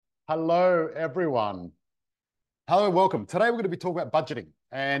Hello, everyone. Hello and welcome. Today we're going to be talking about budgeting,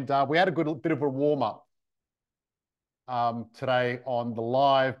 and we had a good bit of a warm up today on the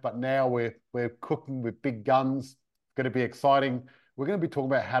live, but now we're cooking with big guns. It's going to be exciting. We're going to be talking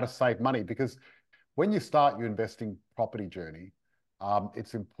about how to save money because when you start your investing property journey,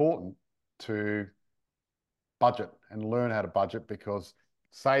 it's important to budget and learn how to budget because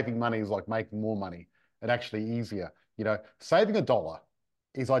saving money is like making more money and actually easier. Saving a dollar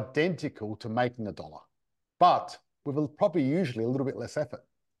is identical to making a dollar, but with probably usually a little bit less effort.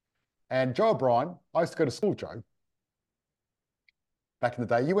 And Joe O'Brien, I used to go to school, Joe, back in the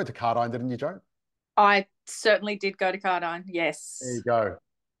day. You went to Cardine, didn't you, Joe? I certainly did go to Cardine, There you yes. go.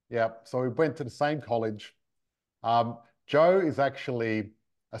 Yeah. So we went to the same college. Joe is actually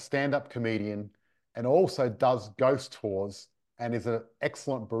a stand-up comedian and also does ghost tours and is an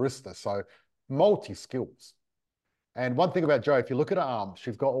excellent barista. So multi-skills. And one thing about Joe, if you look at her arms,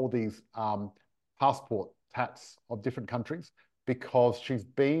 she's got all these passport tats of different countries because she's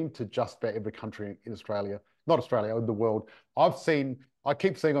been to just about every country in Australia, not Australia, in the world. I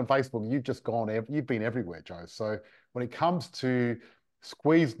keep seeing on Facebook, you've been everywhere, Joe. So when it comes to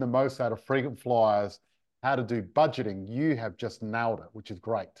squeezing the most out of frequent flyers, how to do budgeting, you have just nailed it, which is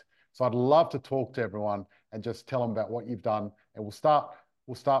great. So I'd love to talk to everyone and just tell them about what you've done. And we'll start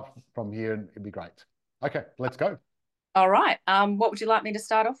from here and it'd be great. Okay, let's go. All right. What would you like me to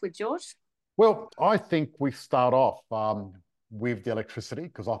start off with, George? Well, I think we start off with the electricity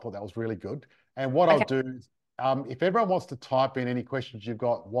because I thought that was really good. And what I'll Okay. do is, if everyone wants to type in any questions you've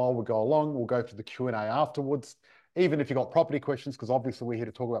got while we go along, we'll go to the Q&A afterwards. Even if you've got property questions, because obviously we're here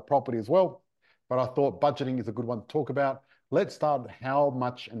to talk about property as well. But I thought budgeting is a good one to talk about. Let's start with how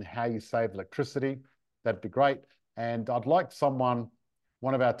much and how you save electricity. That'd be great. And I'd like one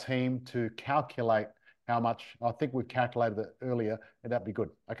of our team, to calculate how much. I think we've calculated it earlier, and that'd be good.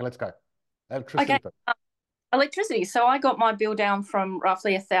 Okay, let's go. Okay. Electricity first. Electricity. So I got my bill down from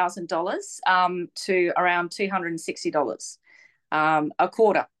roughly $1,000 to around $260 a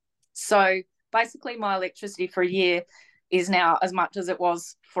quarter. So basically, my electricity for a year is now as much as it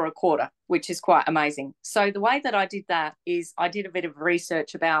was for a quarter, which is quite amazing. So the way that I did that is I did a bit of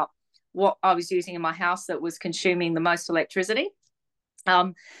research about what I was using in my house that was consuming the most electricity.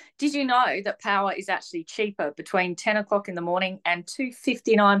 Um, did you know that power is actually cheaper between 10 o'clock in the morning and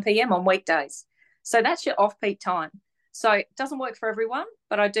 2:59 p.m. on weekdays? So that's your off peak time. So it doesn't work for everyone,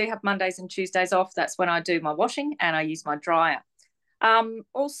 but I do have Mondays and Tuesdays off. That's when I do my washing and I use my dryer.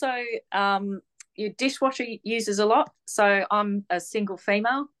 Also, your dishwasher uses a lot. So I'm a single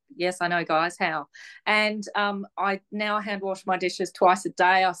female. Yes, I know, guys, how. And I now hand wash my dishes twice a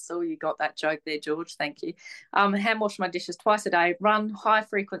day. I saw you got that joke there, George. Thank you. Hand wash my dishes twice a day, run high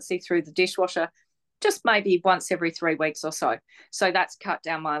frequency through the dishwasher just maybe once every 3 weeks or so. So that's cut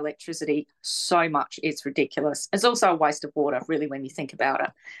down my electricity so much. It's ridiculous. It's also a waste of water, really, when you think about it.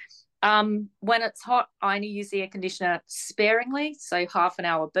 When it's hot, I only use the air conditioner sparingly, so half an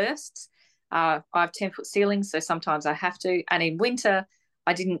hour bursts. I have 10-foot ceilings, so sometimes I have to. And in winter,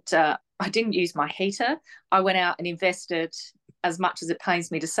 I didn't use my heater. I went out and invested, as much as it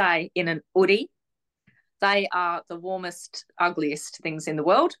pains me to say, in an Oodie. They are the warmest, ugliest things in the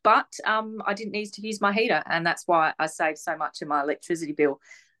world, but I didn't need to use my heater, and that's why I saved so much in my electricity bill.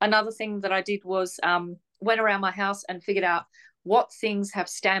 Another thing that I did was went around my house and figured out what things have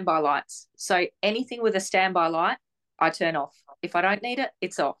standby lights. So anything with a standby light, I turn off. If I don't need it,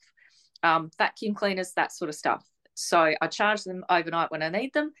 it's off. Vacuum cleaners, that sort of stuff. So I charge them overnight when I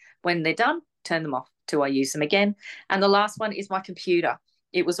need them. When they're done, turn them off till I use them again. And the last one is my computer.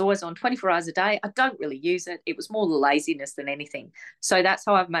 It was always on 24 hours a day. I don't really use it. It was more laziness than anything. So that's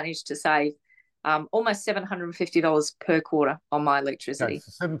how I've managed to save almost $750 per quarter on my Okay, electricity.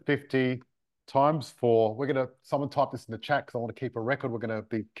 so 750 times 4. Someone type this in the chat because I want to keep a record. We're going to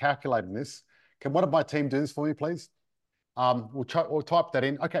be calculating this. Can one of my team do this for me, please? We'll type that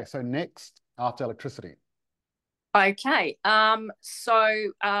in. Okay, so next after electricity. Okay. Food.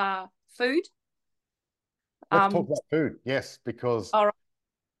 Let's talk Um, about food. Yes, because all right.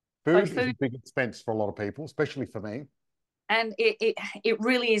 So food is a food, big expense for a lot of people, especially for me. and it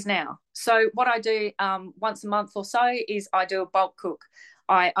really is now. So what I do once a month or so is I do a bulk cook.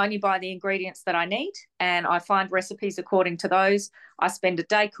 I only buy the ingredients that I need, and I find recipes according to those. I spend a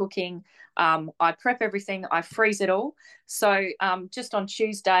day cooking. I prep everything. I freeze it all. So just on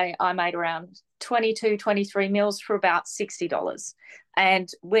Tuesday, I made around 22, 23 meals for about $60. And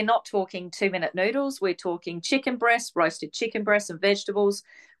we're not talking 2-minute noodles. We're talking chicken breast, roasted chicken breast and vegetables.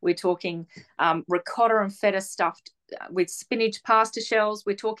 We're talking ricotta and feta stuffed with spinach pasta shells.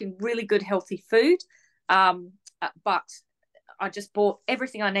 We're talking really good, healthy food. But I just bought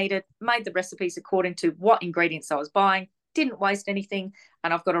everything I needed, made the recipes according to what ingredients I was buying, didn't waste anything,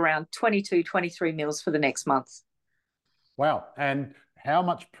 and I've got around 22, 23 meals for the next month. Wow. And how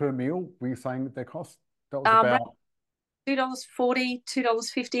much per meal were you saying that they cost? That was Around about $2.40,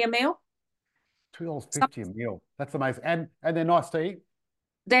 $2.50 a meal. So $2.50 a meal. That's amazing. And they're nice to eat.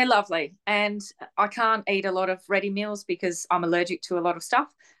 they're lovely. And I can't eat a lot of ready meals because I'm allergic to a lot of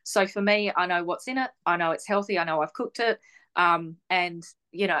stuff. So for me, I know what's in it. I know it's healthy. I know I've cooked it. And,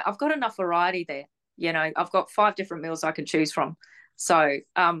 I've got enough variety there. I've got 5 different meals I can choose from. So,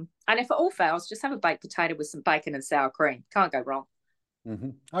 and if it all fails, just have a baked potato with some bacon and sour cream. Can't go wrong.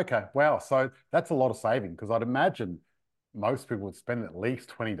 Okay. Wow. So that's a lot of saving because I'd imagine most people would spend at least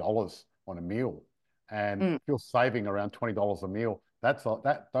 $20 on a meal. And Mm. if you're saving around $20 a meal,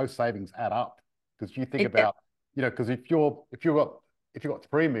 those savings add up. Because you think Yeah. about, because if you've got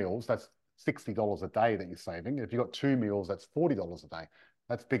 3 meals, that's $60 a day that you're saving. If you've got 2 meals, that's $40 a day.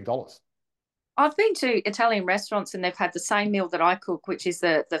 That's big dollars. I've been to Italian restaurants and they've had the same meal that I cook, which is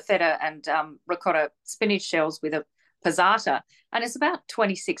the feta and ricotta spinach shells with a pizzata, and it's about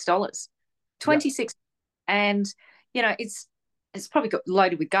 $26. Yeah. 26, and it's probably got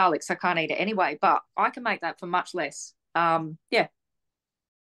loaded with garlic, so I can't eat it anyway. But I can make that for much less. Yeah.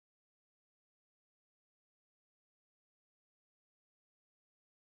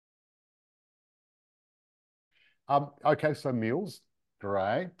 Okay, so meals,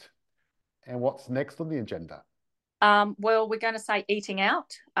 great. And what's next on the agenda? Well, we're going to say eating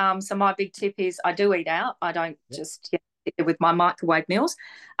out. So my big tip is I do eat out. I don't Yep. just sit there with my microwave meals.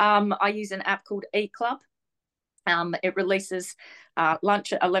 I use an app called Eat Club. It releases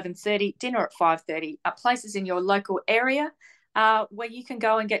lunch at 11:30, dinner at 5:30. Places in your local area where you can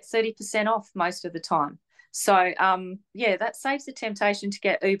go and get 30% off most of the time. So yeah, that saves the temptation to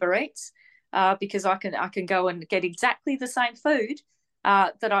get Uber Eats because I can go and get exactly the same food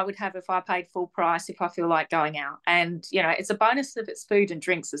that I would have if I paid full price if I feel like going out. And it's a bonus if it's food and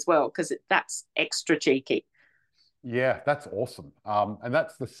drinks as well because that's extra cheeky. Yeah, that's awesome. And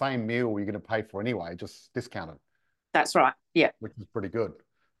that's the same meal you're going to pay for anyway, just discounted, That's right. Yeah. which is pretty good.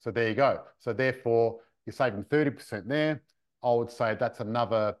 So there you go. So therefore, you're saving 30% there. I would say that's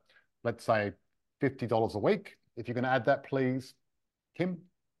another, let's say, $50 a week. If you are going to add that, please, Kim.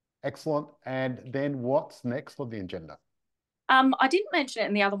 Excellent. And then what's next on the agenda? I didn't mention it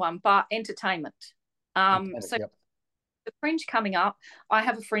in the other one, but entertainment. So Yep. the fringe coming up, I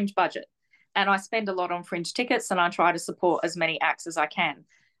have a fringe budget and I spend a lot on fringe tickets and I try to support as many acts as I can.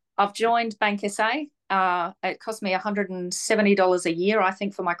 I've joined Bank SA. It cost me $170 a year, I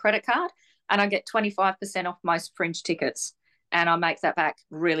think, for my credit card, and I get 25% off most fringe tickets. And I make that back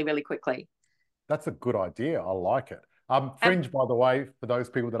really, really quickly. That's a good idea. I like it. And Fringe, by the way, for those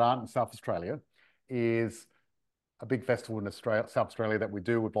people that aren't in South Australia, is a big festival in Australia, South Australia that we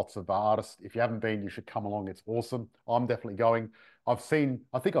do with lots of artists. If you haven't been, you should come along. It's awesome. I'm definitely going. I think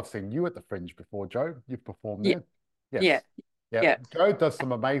I've seen you at the Fringe before, Joe. You've performed yeah, there. yeah, Yes. Yeah. yeah. Joe does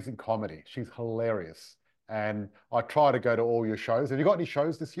some amazing comedy. She's hilarious. And I try to go to all your shows. Have you got any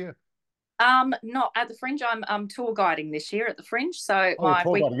shows this year? Not at the Fringe. I'm tour guiding this year at the Fringe. So Oh, you're my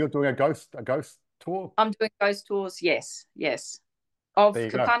tour week, guide. You're doing a ghost tour. I'm doing ghost tours. Yes, yes, of There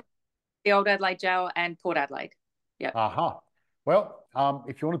you go. Capun, the Old Adelaide Jail, and Port Adelaide. Yeah. Aha. Well,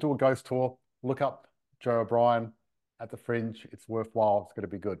 if you want to do a ghost tour, look up Joe O'Brien at the Fringe. It's worthwhile. It's going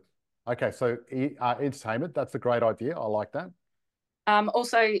to be good. Okay, so entertainment, that's a great idea. I like that.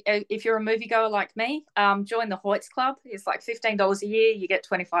 Also, if you're a moviegoer like me, join the Hoyts Club. It's like $15 a year. You get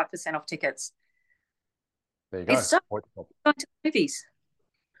 25% off tickets. There you It's go. just going to movies.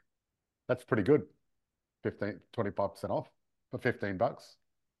 That's pretty good. 25% off for 15 bucks.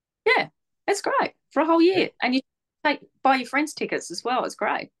 Yeah, it's great for a whole Yeah. year, and you buy your friends tickets as well. It's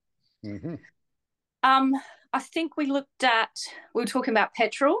great. Hmm. Um, I think we were talking about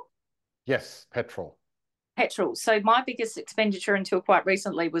petrol. Yes, petrol. Petrol. So my biggest expenditure until quite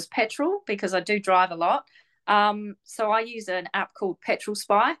recently was petrol because I do drive a lot. So I use an app called Petrol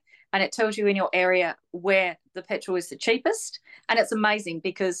Spy, and it tells you in your area where the petrol is the cheapest. And it's amazing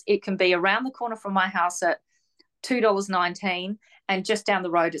because it can be around the corner from my house at $2.19, and just down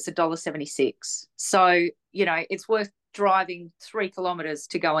the road it's $1.76. So it's worth driving 3 kilometers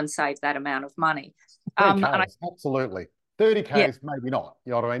to go and save that amount of money. Three And I Ks, absolutely. 30 yeah, Ks, maybe not.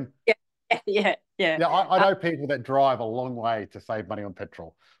 You know what I mean? yeah, yeah, yeah. Yeah, I Uh, know people that drive a long way to save money on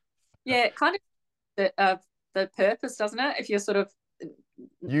petrol. yeah, kind of the purpose, doesn't it? If you're sort of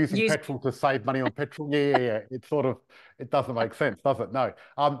Using using petrol to save money on petrol. Yeah. It doesn't make sense, does it? No.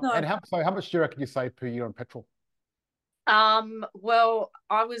 no. And how much do you reckon you save per year on petrol? Well,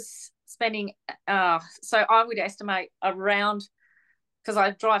 I was spending so I would estimate around because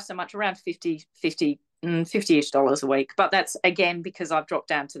I drive so much, around 50-ish dollars a week. But that's again because I've dropped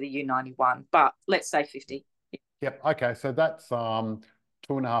down to the U91. But let's say 50. Yep. Okay. So that's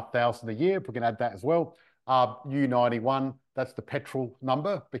 2,500 a year. If we can add that as well. U91, that's the petrol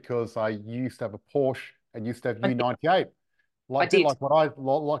number because I used to have a Porsche and used to have U98. I Like bit did. like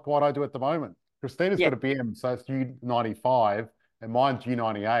what I do at the moment. Christina's Yeah. got a BM, so it's U95, and mine's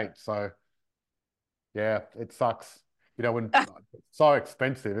U98. So yeah, it sucks. When it's so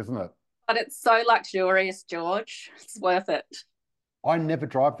expensive, isn't it? But it's so luxurious, George. It's worth it. I never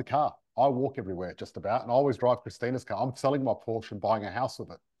drive the car. I walk everywhere just about, and I always drive Christina's car. I'm selling my Porsche and buying a house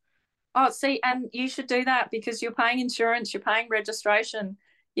with it. Oh, see, and you should do that because you're paying insurance, you're paying registration,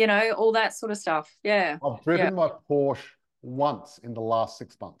 all that sort of stuff. Yeah. I've Yeah. driven my Porsche once in the last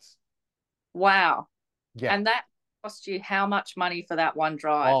 6 months. Wow. Yeah. And that cost you how much money for that one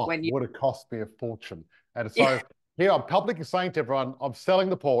drive Oh, when you, would have cost me a fortune. And yeah. so here I'm publicly saying to everyone, I'm selling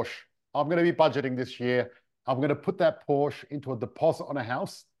the Porsche. I'm going to be budgeting this year. I'm going to put that Porsche into a deposit on a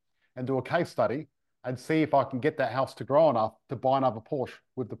house and do a case study and see if I can get that house to grow enough to buy another Porsche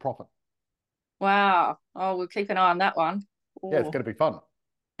with the profit. Wow. Oh, we'll keep an eye on that one. Yeah, it's Oh, going to be fun.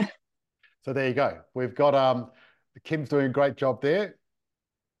 So there you go. We've got Kim's doing a great job there.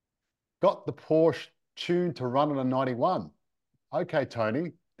 Got the Porsche tuned to run on a 91. Okay,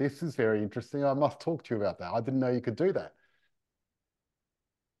 Tony, this is very interesting. I must talk to you about that. I didn't know you could do that.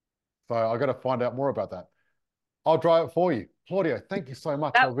 So I got to find out more about that. I'll drive it for you. Claudio, thank you so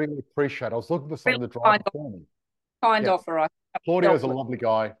much. I that really appreciate it. I was looking for really someone to drive kind, it for me. kind Yeah, offer. I Claudio's a selfless. lovely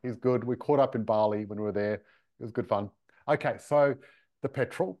guy. He's good. We caught up in Bali when we were there. It was good fun. Okay, so the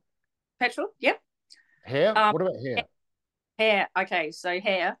petrol. Petrol. Yep. Hair? Um, What about hair? hair. Okay. So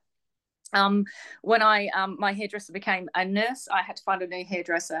hair. Um, when I my hairdresser became a nurse, I had to find a new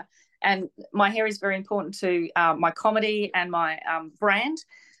hairdresser, and my hair is very important to my comedy and my brand.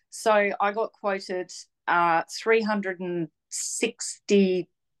 So I got quoted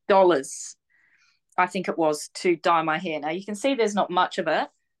 $360, I think it was, to dye my hair. Now you can see there's not much of it,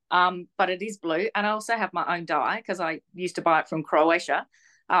 but it is blue, and I also have my own dye because I used to buy it from Croatia.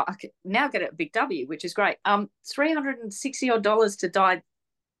 I can now get it at Big W, which is great. $360 to dye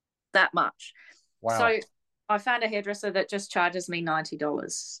that much. So Wow. I found a hairdresser that just charges me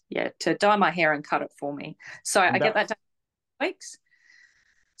 $90, yeah, to dye my hair and cut it for me. So I And get that that's done in weeks.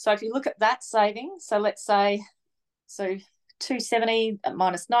 So if you look at that saving, so let's say, so 270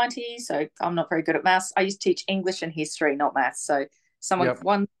 minus 90. So I'm not very good at maths. I used to teach English and history, not maths. So someone yep.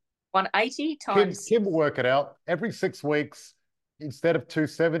 180 Kim, times Kim will work it out. Every 6 weeks, instead of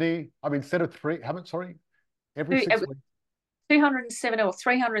 270, I mean, instead of three, how much, sorry? Every two, 6 weeks. 270 or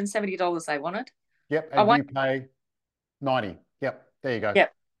 $370 they wanted. Yep. I And won't. you pay 90. Yep. There you go. Yeah,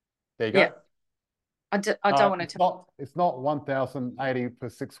 There you yeah. go. I don't want to It's tell. not it's not 1,080 for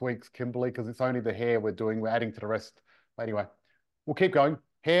 6 weeks, Kimberly, because it's only the hair we're doing. We're adding to the rest. But anyway, we'll keep going.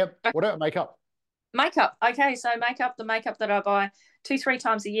 Hair. What about makeup? Makeup. Okay, so the makeup that I buy 2-3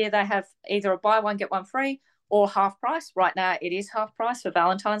 times a year, they have either a buy one get one free or half price. Right now, it is half price for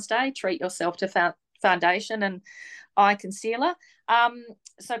Valentine's Day. Treat yourself to foundation and eye concealer. Um,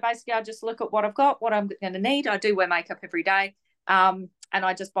 so basically, I just look at what I've got, what I'm going to need. I do wear makeup every day, and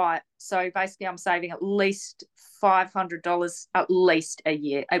I just buy it. So basically, I'm saving at least $500 at least a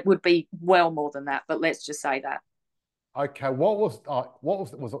year. It would be well more than that, but let's just say that. Okay, what was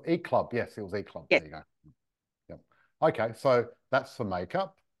it? E Club? Yes, it was E Club. Yeah. There you go. Yep. Okay, so that's for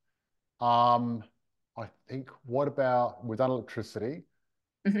makeup. Um, I think what about we've done electricity,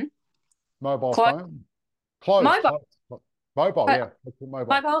 Mm-hmm. mobile Clothes, phone, clothes, mobile. clothes, mobile, yeah,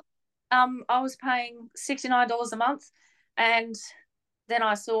 mobile. Mobile. I was paying $69 a month, and then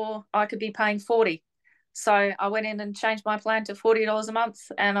I saw I could be paying 40. So I went in and changed my plan to $40 a month,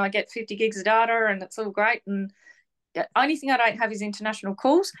 and I get 50 gigs of data, and it's all great. And the only thing I don't have is international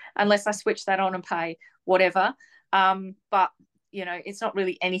calls, unless I switch that on and pay whatever. But it's not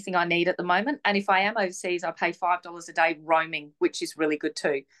really anything I need at the moment. And if I am overseas, I pay $5 a day roaming, which is really good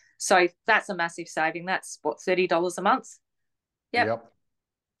too. So that's a massive saving. That's what, $30 a month. Yep. Yep.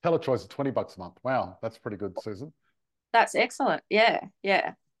 Telechoice is $20 a month. Wow, that's pretty good, Susan. That's excellent. Yeah,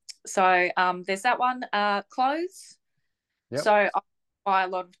 yeah. So there's that one. Clothes. So Yep. I buy a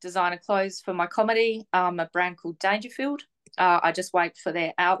lot of designer clothes for my comedy. A brand called Dangerfield. I just wait for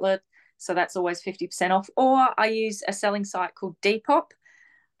their outlet, so that's always 50% off. Or I use a selling site called Depop,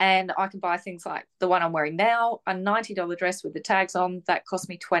 and I can buy things like the one I'm wearing now, a $90 dress with the tags on that cost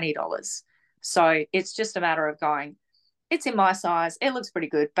me $20. So it's just a matter of going. It's in my size. It looks pretty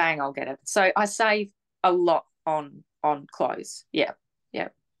good. Bang, I'll get it. So I save a lot on clothes. Yeah, yeah.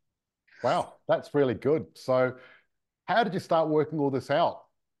 Wow, that's really good. So How did you start working all this out?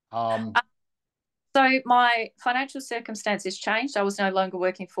 Um, So my financial circumstances changed. I was no longer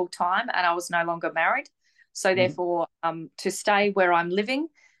working full time and I was no longer married. So mhm, therefore, to stay where I'm living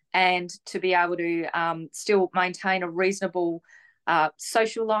and to be able to still maintain a reasonable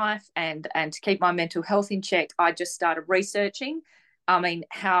social life and to keep my mental health in check, I just started researching. I mean,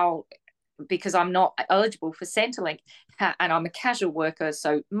 how because I'm not eligible for Centrelink and I'm a casual worker,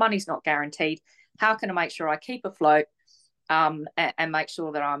 so money's not guaranteed. How can I make sure I keep afloat and make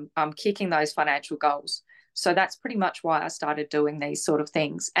sure that I'm kicking those financial goals? So that's pretty much why I started doing these sort of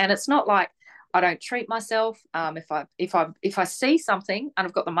things. And it's not like I don't treat myself. If I see something and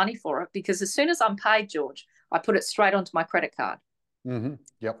I've got the money for it, because as soon as I'm paid, George, I put it straight onto my credit card.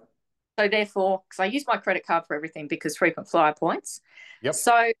 yep, So therefore, because I use my credit card for everything because frequent flyer points. yep.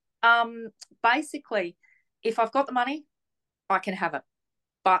 So um, basically, if I've got the money, I can have it.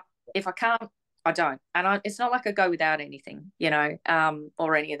 But if I can't, I don't. And it's not like I go without anything,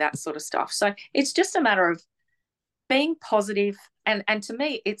 or any of that sort of stuff. So it's just a matter of being positive. And to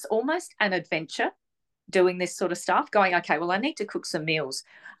me, it's almost an adventure doing this sort of stuff, going, okay, well, I need to cook some meals.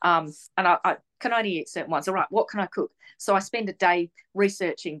 And I can only eat certain ones. All right, what can I cook? So I spend a day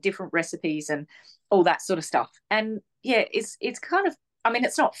researching different recipes and all that sort of stuff. And yeah, it's kind of, I mean,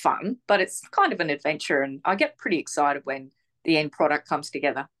 it's not fun, but it's kind of an adventure. And I get pretty excited when the end product comes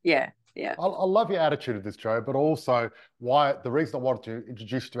together. Yeah, yeah. I love your attitude of this, Joe, but also why the reason I wanted to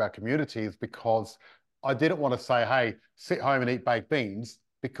introduce you to our community is because I didn't want to say, hey, sit home and eat baked beans,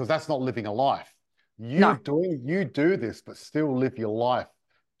 because that's not living a life. No, You do this, but still live your life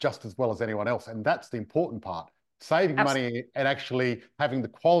just as well as anyone else. And that's the important part. Saving absolutely. money and actually having the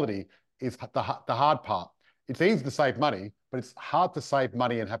quality is the hard part. It's easy to save money, but it's hard to save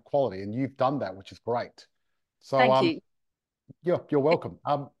money and have quality. And you've done that, which is great. So Thank you. you're welcome.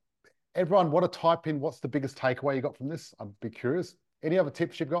 Everyone, want to type in what's the biggest takeaway you got from this? I'd be curious. Any other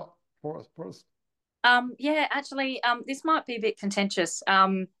tips you've got for us? Yeah, actually, this might be a bit contentious.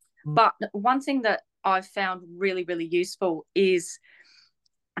 But one thing that I've found really, really useful is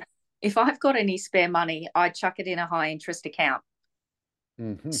if I've got any spare money, I chuck it in a high interest account.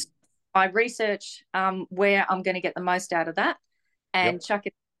 Hmm. I research where I'm going to get the most out of that and Yep. chuck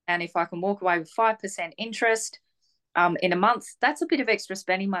it. And if I can walk away with 5% interest in a month, that's a bit of extra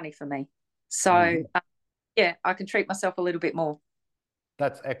spending money for me. So, Hmm. yeah, I can treat myself a little bit more.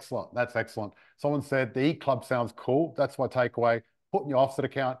 That's excellent. That's excellent. Someone said the e-club sounds cool. That's my takeaway. Put in your offset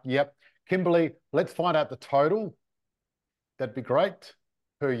account. Yep. Kimberly, let's find out the total. That'd be great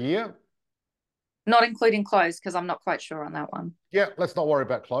per year. Not including clothes because I'm not quite sure on that one. Yeah, let's not worry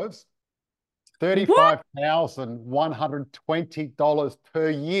about clothes. What? $35,120 per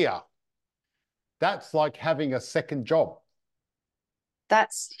year. That's like having a second job.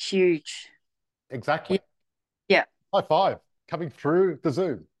 That's huge. Exactly. Yeah. Yeah. High five coming through the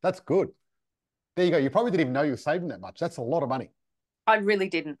Zoom. That's good. There you go. You probably didn't even know you were saving that much. That's a lot of money. I really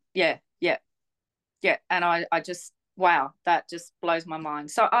didn't. Yeah. Yeah. Yeah. And I just, wow, that just blows my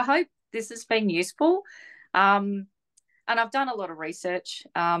mind. So I hope this has been useful. Um, and I've done a lot of research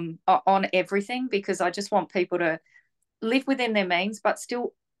on everything because I just want people to live within their means, but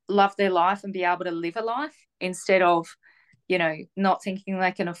still love their life and be able to live a life instead of, not thinking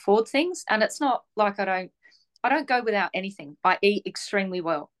they can afford things. And it's not like I don't go without anything. I eat extremely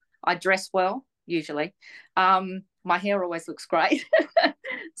well. I dress well, usually. My hair always looks great.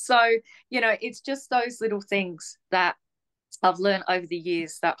 So, it's just those little things that I've learned over the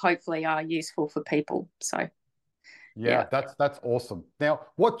years that hopefully are useful for people. So, Yeah, yeah. that's awesome. Now,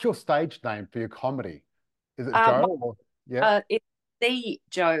 what's your stage name for your comedy? Is it Uh, my, Joe or yeah? it's the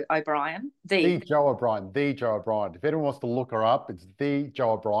Joe O'Brien. The The Joe O'Brien, the Joe O'Brien. If anyone wants to look her up, it's the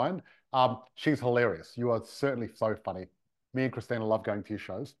Joe O'Brien. She's hilarious. You are certainly so funny. Me and Christina love going to your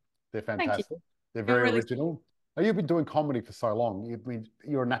shows. They're Thank you. fantastic. They're You're very really, original. Oh, you've been doing comedy for so long.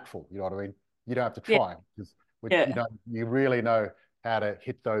 You're a natural. You know what I mean? You don't have to yeah, try because yeah. you really know how to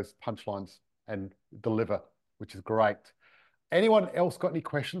hit those punchlines and deliver, which is great. Anyone else got any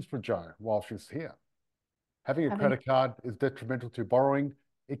questions for Joe while she's here? Having a Having credit card is detrimental to borrowing.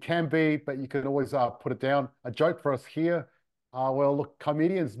 It can be, but you can always put it down. A joke for us here. Well, look,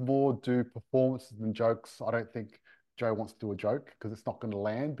 comedians more do performances than jokes. I don't think Joe wants to do a joke because it's not going to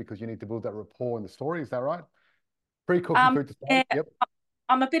land because you need to build that rapport in the story. Is that right? Pre-cooking food to start. yeah, Yep.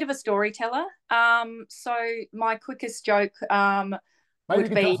 I'm a bit of a storyteller. So my quickest joke Maybe you would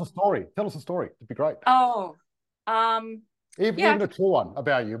can tell be, us a story. Tell us a story. It'd be great. oh, um, Even, yeah, even a true one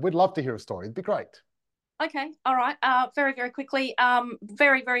about you. We'd love to hear a story. It'd be great. Okay, all right. Very, very quickly.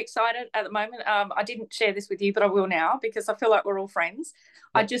 Very, very excited at the moment. I didn't share this with you, but I will now because I feel like we're all friends.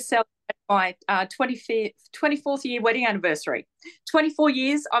 I Yep. just celebrated my 24th year wedding anniversary. 24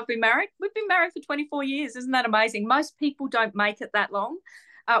 years I've been married. We've been married for 24 years. Isn't that amazing? Most people don't make it that long.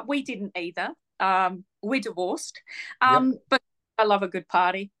 We didn't either. We're divorced. Yep. But I love a good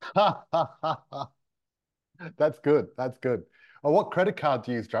party. That's good. That's good. Oh, what credit card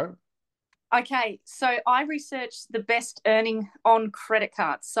do you use, Joe? Okay, so I researched the best earning on credit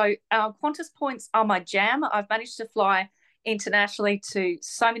cards. So Qantas points are my jam. I've managed to fly internationally to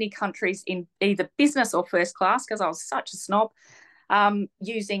so many countries in either business or first class because I was such a snob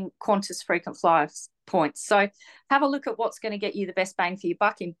using Qantas frequent flyer points. So have a look at what's going to get you the best bang for your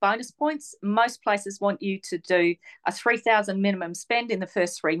buck in bonus points. Most places want you to do a 3,000 minimum spend in the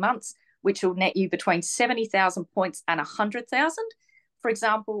first 3 months, which will net you between 70,000 points and 100,000. For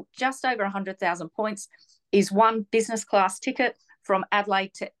example, just over 100,000 points is one business class ticket from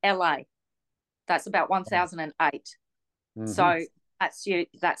Adelaide to LA. That's about 1,008. Mm-hmm. So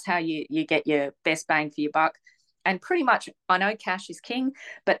that's how you get your best bang for your buck. And pretty much, I know cash is king,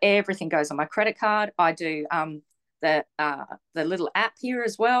 but everything goes on my credit card. I do the little app here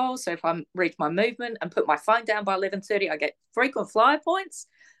as well. So if I reach my movement and put my phone down by 11:30, I get frequent flyer points.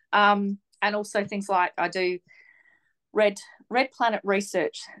 And also things like I do Red Planet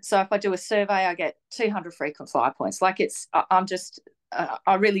research. So if I do a survey, I get 200 frequent flyer points. Like I'm just,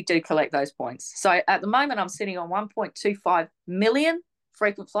 I really do collect those points. So at the moment, I'm sitting on 1.25 million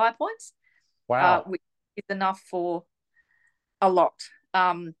frequent flyer points, Wow. which is enough for a lot.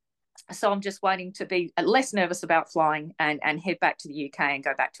 So I'm just waiting to be less nervous about flying and head back to the UK and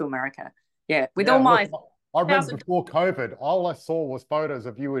go back to America. Yeah, with all Yeah, look, my I remember thousand. before COVID, all I saw was photos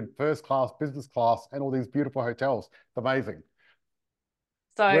of you in first class, business class, and all these beautiful hotels. It's amazing.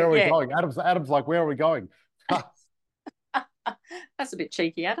 So Where are we yeah, going? Adam's like, where are we going? that's a bit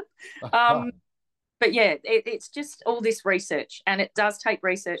cheeky, Adam. Um, but yeah, it's just all this research, and it does take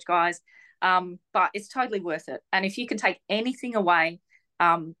research, guys. But it's totally worth it. And if you can take anything away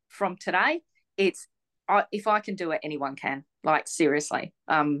from today, it's if I can do it, anyone can. Like seriously,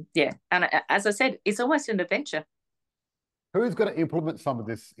 yeah. And as I said, it's almost an adventure. Who's going to implement some of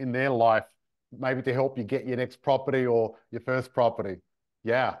this in their life, maybe to help you get your next property or your first property?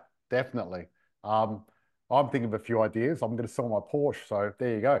 Yeah, definitely. Um, I'm thinking of a few ideas. I'm going to sell my Porsche. So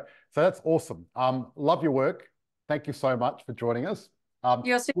there you go. So that's awesome. Love your work. Thank you so much for joining us.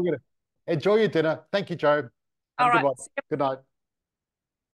 You're We're going to enjoy your dinner. Thank you, Joe. Have all a good right. one. Good night.